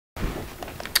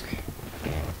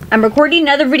I'm recording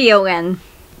another video again.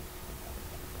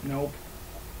 Nope.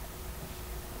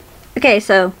 Okay,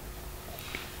 so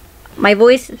my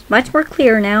voice is much more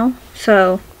clear now.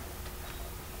 Okay,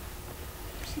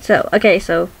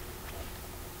 so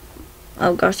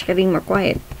oh gosh, I gotta be more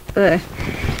quiet. Ugh.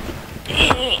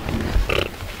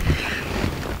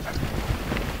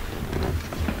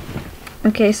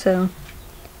 Okay, so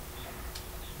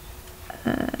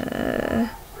oh,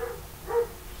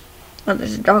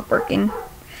 there's a dog barking.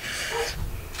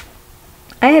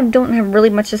 Don't have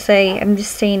really much to say. I'm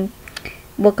just saying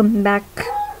welcome back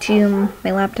to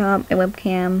my laptop, my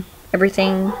webcam,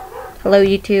 everything. Hello,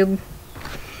 YouTube.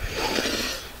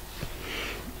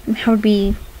 That would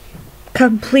be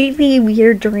completely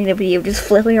weird during a video, just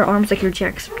flipping your arms like you're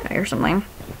Jacksepticeye or something.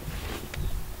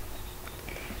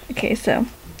 Okay, so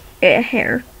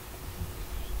hair.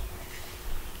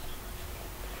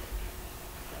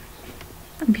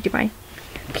 I'm PewDiePie.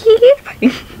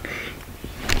 PewDiePie.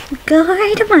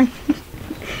 God,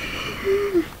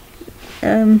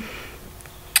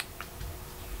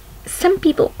 some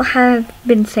people have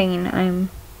been saying I'm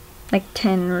like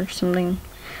 10 or something.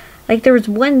 Like there was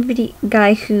one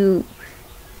guy who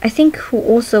I think who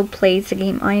also plays the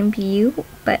game IMPU,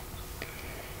 but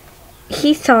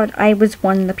he thought I was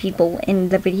one of the people in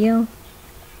the video.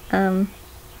 I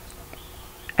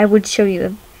would show you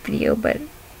the video, but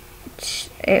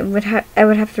I would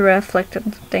have to reflect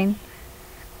on something.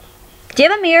 Do you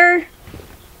have a mirror?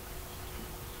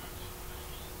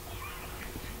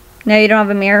 No, you don't have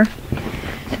a mirror.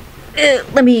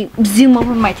 Let me zoom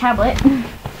over my tablet.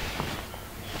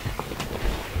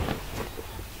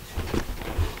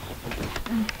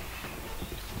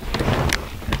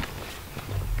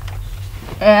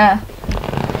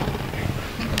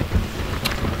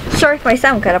 Sorry if my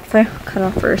sound cut off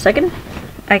for a second.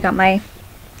 I got my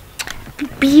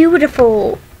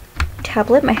beautiful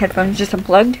tablet. My headphones just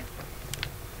unplugged.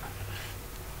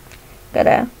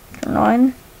 Gotta turn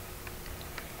on.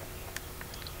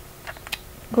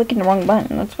 Clicking the wrong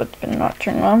button. That's what's been not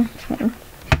turned on.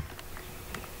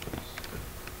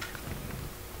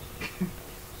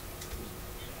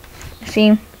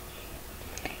 See,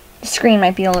 the screen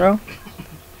might be a little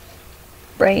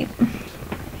bright.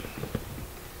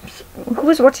 Who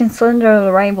was watching Slender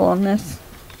the Rival on this?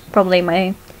 Probably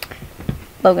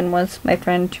Logan was, my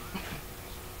friend.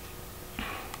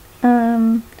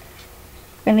 I'm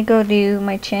gonna go to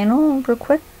my channel real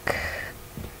quick.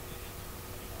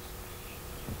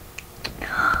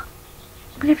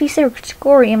 What if you say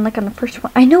Scory? I'm like on the first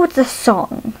one. I know it's a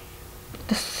song.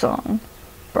 The song.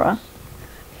 Bruh.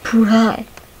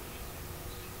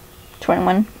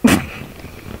 21.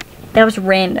 That was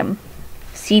random.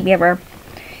 See, we have our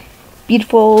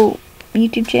beautiful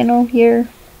YouTube channel here.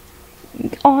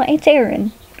 Oh, it's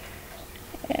Aaron.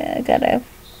 I'm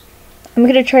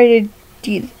gonna try to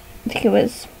do, I think it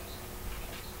was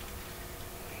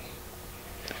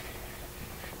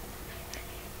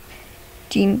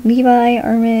Gene Levi,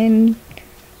 Armin.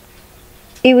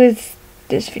 It was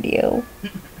this video.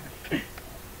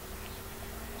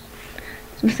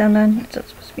 Is my sound on? It's not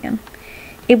supposed to be on.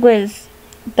 It was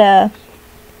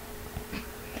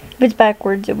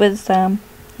backwards. It was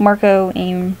Marco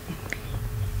and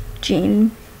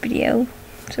Gene video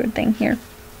sort of thing here.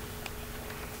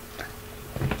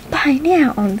 By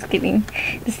now, I'm just kidding.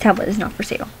 This tablet is not for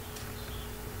sale.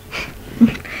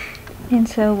 And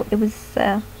so it was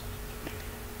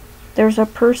there's a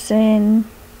person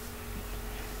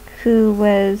who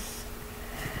was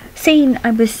saying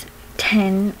I was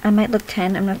 10. I might look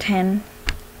 10. I'm not 10.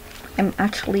 I'm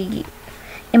actually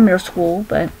in middle school,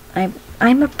 but I'm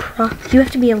a pro. You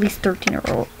have to be at least 13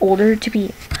 or older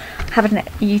to have a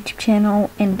YouTube channel,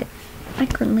 and I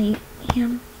currently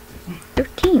am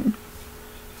 13.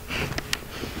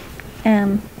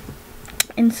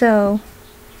 And so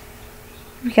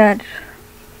we got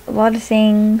a lot of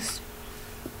things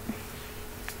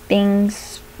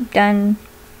done.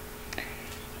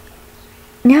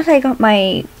 Now that I got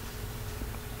my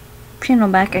channel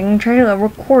back, I can try to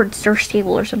record Star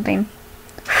Stable or something.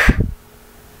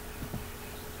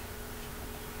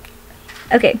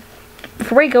 Okay,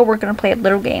 before we go, we're gonna play a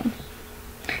little game.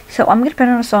 So I'm gonna put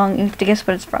on a song, and you have to guess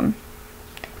what it's from.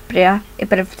 But yeah,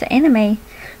 but if it's an anime,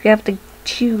 you have to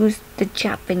choose the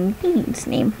Japanese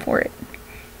name for it.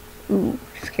 Ooh,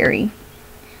 scary.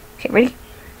 Okay, ready?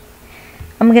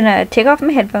 I'm gonna take off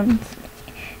my headphones.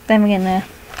 Then I'm gonna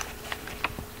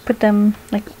put them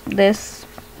like this.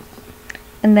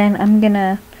 And then I'm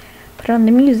gonna put on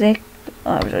the music.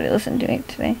 Oh, I was already listening to it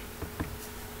today.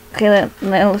 Okay, let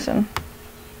listen.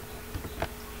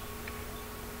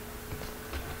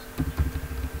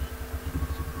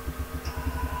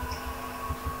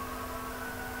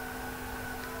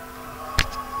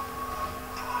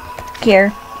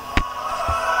 Here.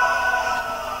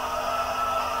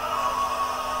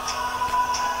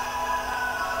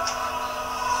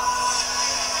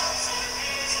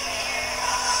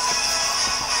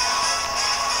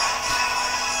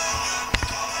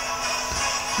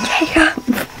 Yeah.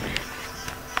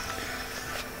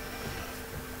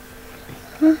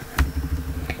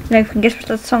 Now you can guess what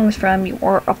that song is from. You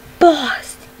are a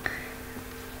boss.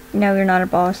 No, you're not a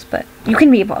boss, but you can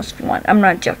be a boss if you want. I'm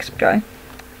not a Jacksepticeye.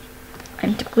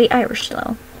 I'm typically Irish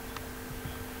though.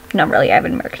 Not really, I have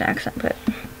an American accent, but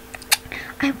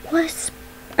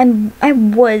I'm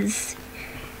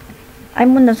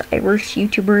one of those Irish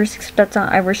YouTubers, except that's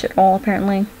not Irish at all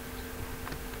apparently.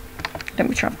 Don't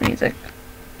be trying for music.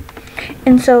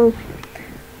 And so,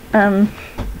 I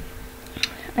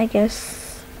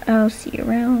guess I'll see you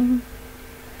around.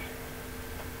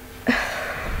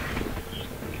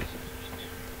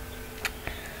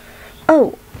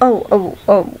 Oh.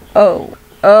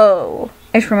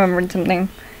 I just remembered something.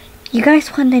 You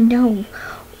guys want to know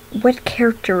what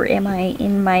character am I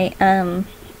in my,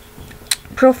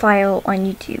 profile on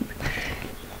YouTube?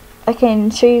 I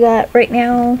can show you that right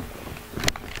now.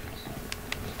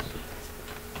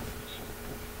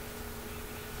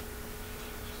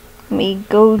 Let me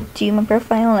go to my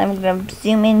profile and I'm going to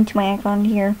zoom into my icon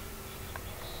here.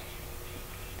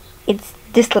 It's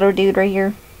this little dude right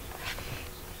here.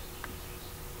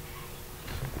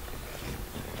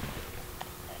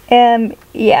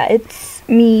 Yeah, it's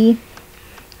me.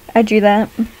 I drew that.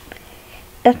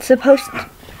 That's supposed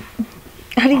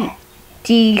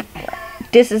to,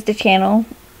 this is the channel.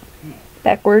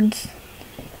 Backwards.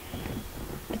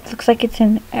 It looks like it's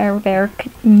in Arabic.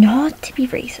 Not to be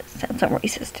racist. That's not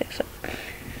racist. So.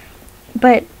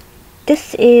 But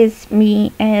this is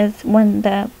me as one of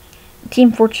the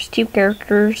Team Fortress 2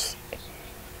 characters.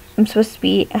 I'm supposed to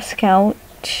be a scout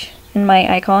in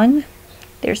my icon.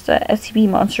 There's the SCP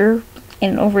monster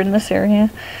over in this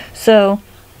area. So,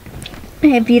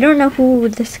 if you don't know who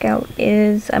the scout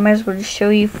is, I might as well just show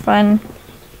you fun.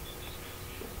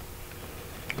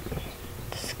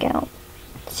 The scout.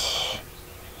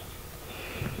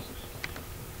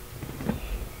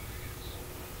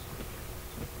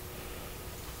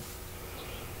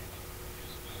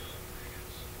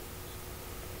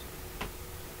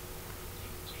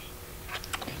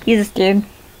 He's this dude.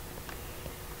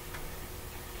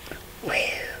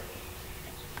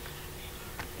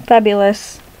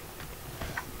 Fabulous.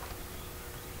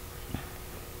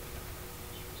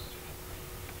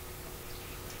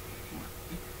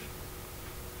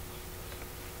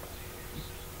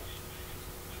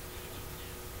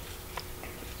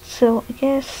 So I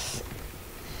guess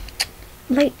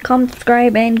like, comment,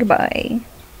 subscribe, and goodbye.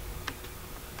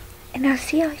 And I'll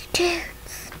see all you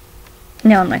dudes.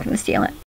 No, I'm not gonna steal it.